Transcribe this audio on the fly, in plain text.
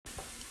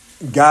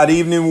God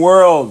evening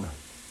world.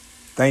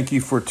 Thank you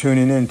for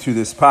tuning in to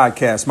this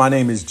podcast. My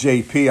name is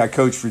JP. I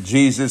coach for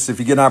Jesus. If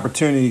you get an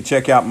opportunity,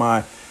 check out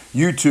my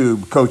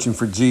YouTube, Coaching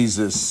for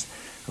Jesus.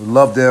 I would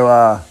love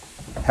to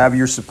have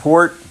your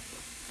support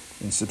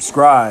and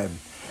subscribe.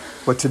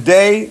 But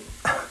today,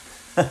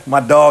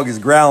 my dog is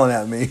growling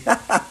at me.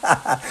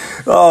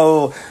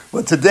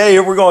 But today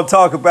we're going to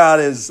talk about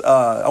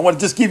I want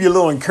to just give you a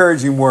little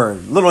encouraging word,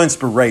 a little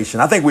inspiration.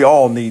 I think we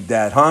all need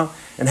that, huh?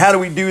 And how do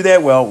we do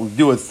that? Well, we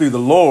do it through the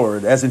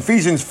Lord. As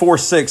Ephesians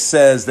 4:6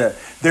 says that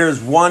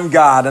there's one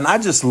God. And I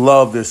just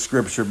love this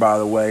scripture, by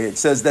the way. It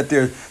says that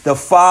there's the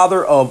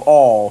Father of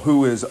all,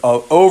 who is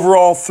over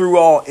all, through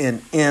all,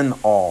 and in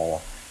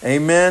all.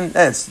 Amen.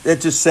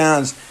 It just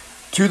sounds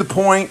to the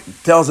point,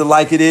 tells it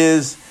like it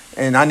is.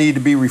 And I need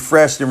to be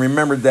refreshed and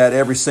remembered that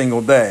every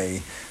single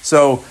day.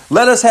 So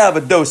let us have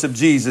a dose of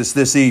Jesus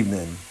this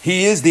evening.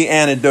 He is the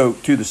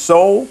antidote to the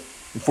soul,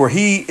 for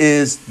he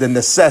is the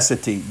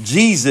necessity.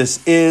 Jesus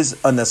is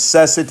a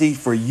necessity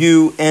for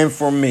you and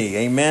for me.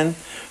 Amen.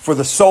 For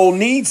the soul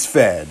needs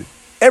fed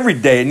every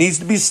day. It needs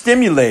to be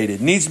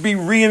stimulated, needs to be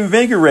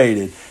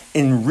reinvigorated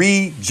and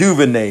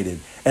rejuvenated.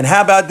 And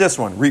how about this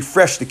one?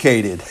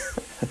 Refreshticated.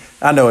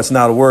 I know it's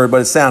not a word,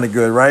 but it sounded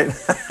good, right?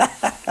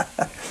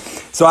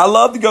 So I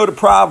love to go to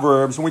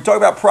Proverbs. When we talk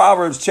about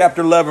Proverbs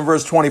chapter 11,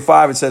 verse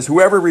 25, it says,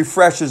 whoever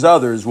refreshes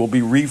others will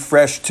be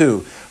refreshed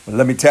too. But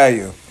let me tell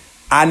you,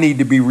 I need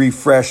to be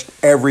refreshed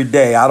every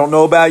day. I don't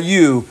know about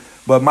you,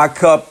 but my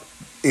cup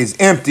is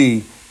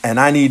empty and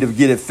I need to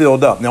get it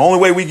filled up. And the only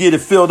way we get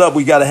it filled up,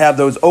 we got to have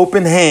those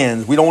open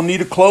hands. We don't need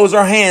to close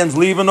our hands,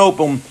 leave them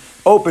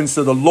open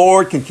so the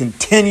Lord can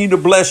continue to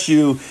bless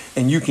you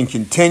and you can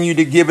continue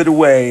to give it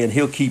away and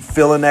he'll keep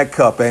filling that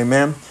cup.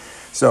 Amen.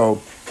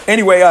 So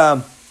anyway,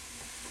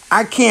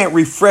 I can't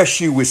refresh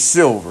you with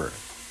silver,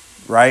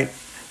 right?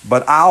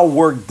 But I'll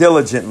work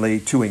diligently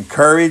to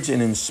encourage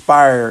and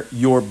inspire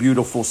your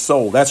beautiful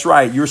soul. That's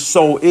right. Your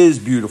soul is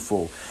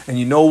beautiful. And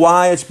you know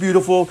why it's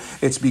beautiful?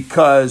 It's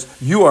because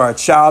you are a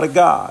child of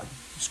God.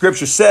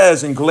 Scripture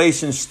says in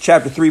Galatians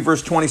chapter 3,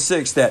 verse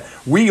 26, that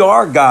we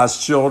are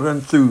God's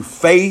children through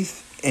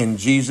faith in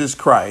Jesus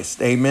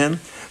Christ. Amen.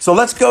 So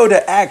let's go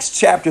to Acts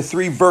chapter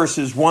 3,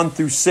 verses 1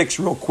 through 6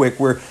 real quick,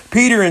 where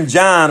Peter and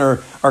John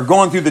are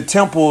going through the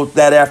temple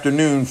that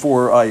afternoon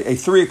for a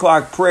 3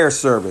 o'clock prayer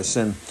service.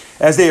 And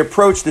as they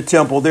approach the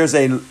temple, there's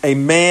a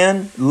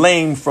man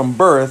lame from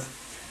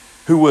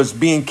birth who was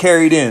being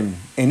carried in.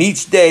 And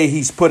each day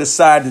he's put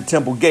aside the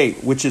temple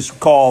gate, which is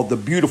called the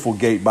Beautiful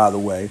Gate, by the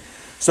way,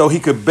 so he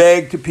could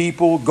beg to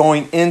people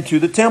going into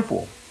the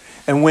temple.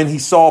 And when he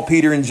saw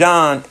Peter and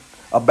John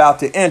about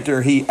to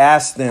enter, he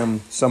asked them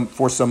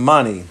for some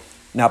money.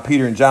 Now,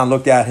 Peter and John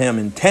looked at him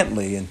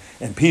intently,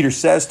 and Peter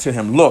says to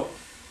him,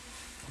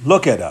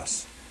 look at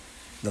us.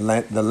 The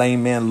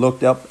lame man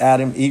looked up at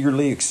him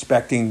eagerly,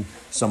 expecting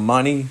some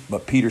money.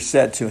 But Peter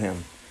said to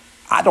him,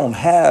 I don't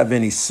have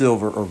any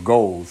silver or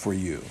gold for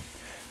you,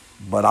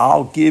 but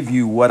I'll give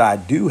you what I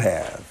do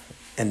have.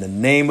 In the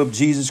name of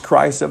Jesus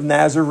Christ of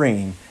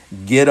Nazarene,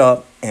 get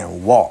up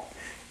and walk.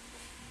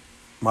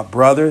 My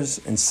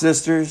brothers and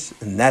sisters,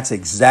 and that's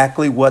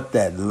exactly what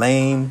that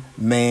lame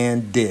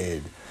man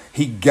did.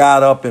 He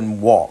got up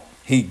and walked.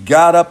 He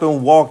got up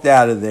and walked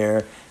out of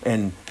there,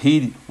 and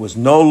he was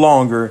no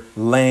longer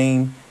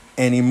lame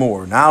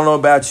anymore. Now, I don't know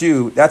about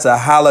you. That's a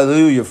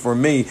hallelujah for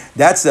me.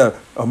 That's a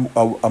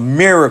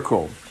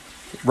miracle,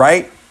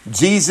 right?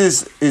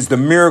 Jesus is the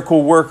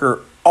miracle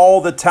worker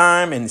all the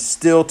time and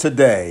still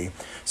today.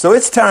 So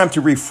it's time to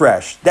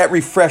refresh. That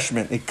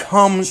refreshment, it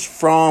comes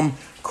from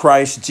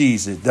Christ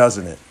Jesus,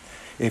 doesn't it?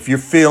 If you're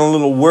feeling a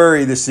little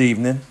worried this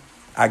evening,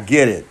 I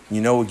get it. You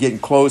know, we're getting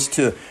close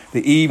to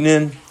the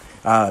evening.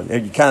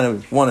 And you kind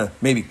of want to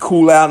maybe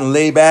cool out and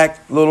lay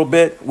back a little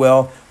bit.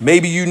 Well,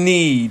 maybe you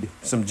need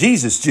some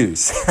Jesus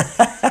juice.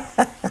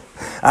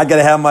 I got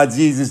to have my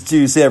Jesus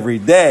juice every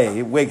day.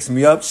 It wakes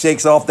me up,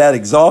 shakes off that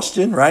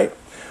exhaustion, right?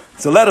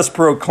 So let us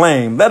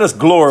proclaim, let us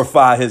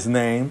glorify his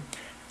name.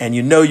 And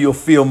you know you'll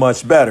feel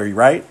much better,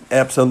 right?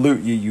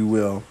 Absolutely, you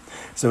will.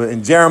 So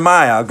in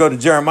Jeremiah, I'll go to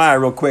Jeremiah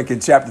real quick in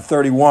chapter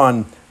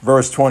 31,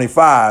 verse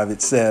 25.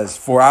 It says,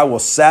 for I will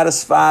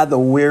satisfy the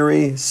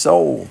weary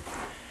soul,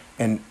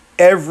 and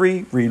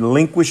every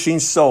relinquishing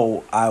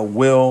soul I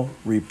will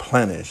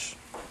replenish.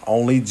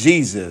 Only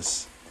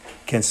Jesus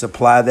can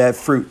supply that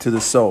fruit to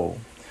the soul.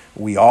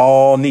 We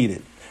all need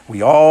it.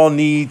 We all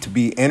need to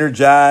be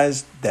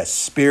energized, that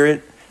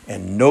spirit,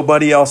 and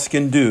nobody else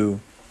can do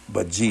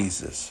but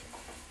Jesus.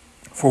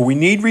 For we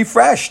need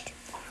refreshed.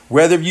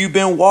 Whether you've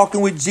been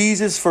walking with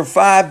Jesus for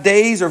 5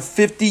 days or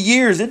 50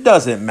 years, it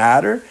doesn't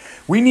matter.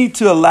 We need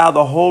to allow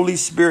the Holy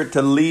Spirit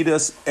to lead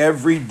us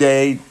every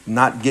day,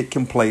 not get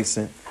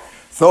complacent.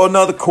 Throw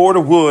another cord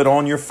of wood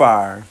on your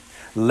fire.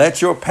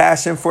 Let your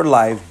passion for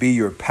life be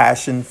your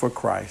passion for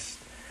Christ.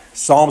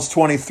 Psalms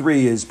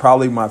 23 is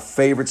probably my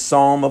favorite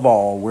psalm of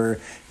all, where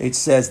it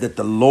says that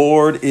the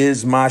Lord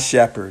is my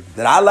shepherd,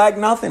 that I lack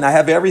nothing. I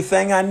have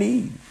everything I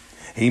need.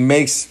 He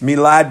makes me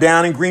lie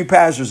down in green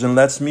pastures and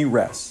lets me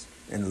rest.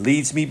 and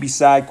leads me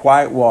beside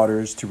quiet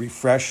waters to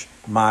refresh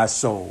my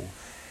soul.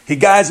 He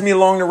guides me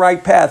along the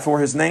right path for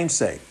his name's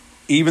sake.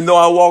 Even though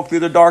I walk through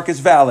the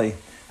darkest valley,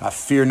 I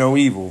fear no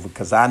evil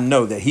because I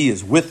know that he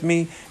is with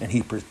me and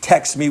he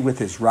protects me with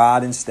his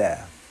rod and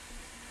staff.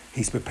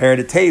 He's prepared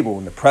a table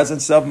in the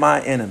presence of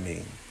my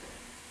enemy.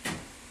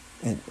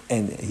 And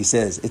it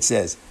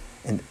says,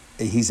 and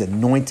he's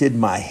anointed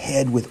my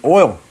head with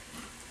oil,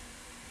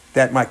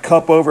 that my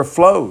cup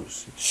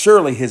overflows.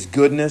 Surely his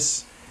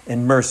goodness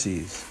and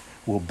mercies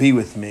will be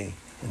with me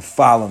and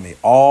follow me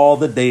all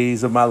the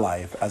days of my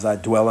life as I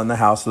dwell in the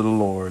house of the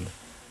Lord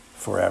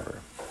forever.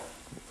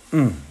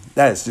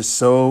 That is just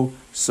so,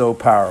 so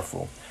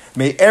powerful.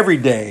 May every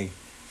day,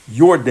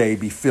 your day,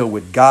 be filled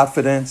with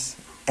Godfidence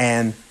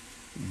and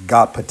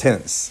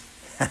Godpotence.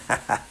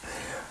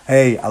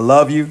 Hey, I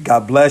love you.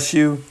 God bless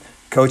you.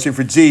 Coaching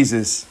for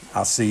Jesus.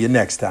 I'll see you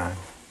next time.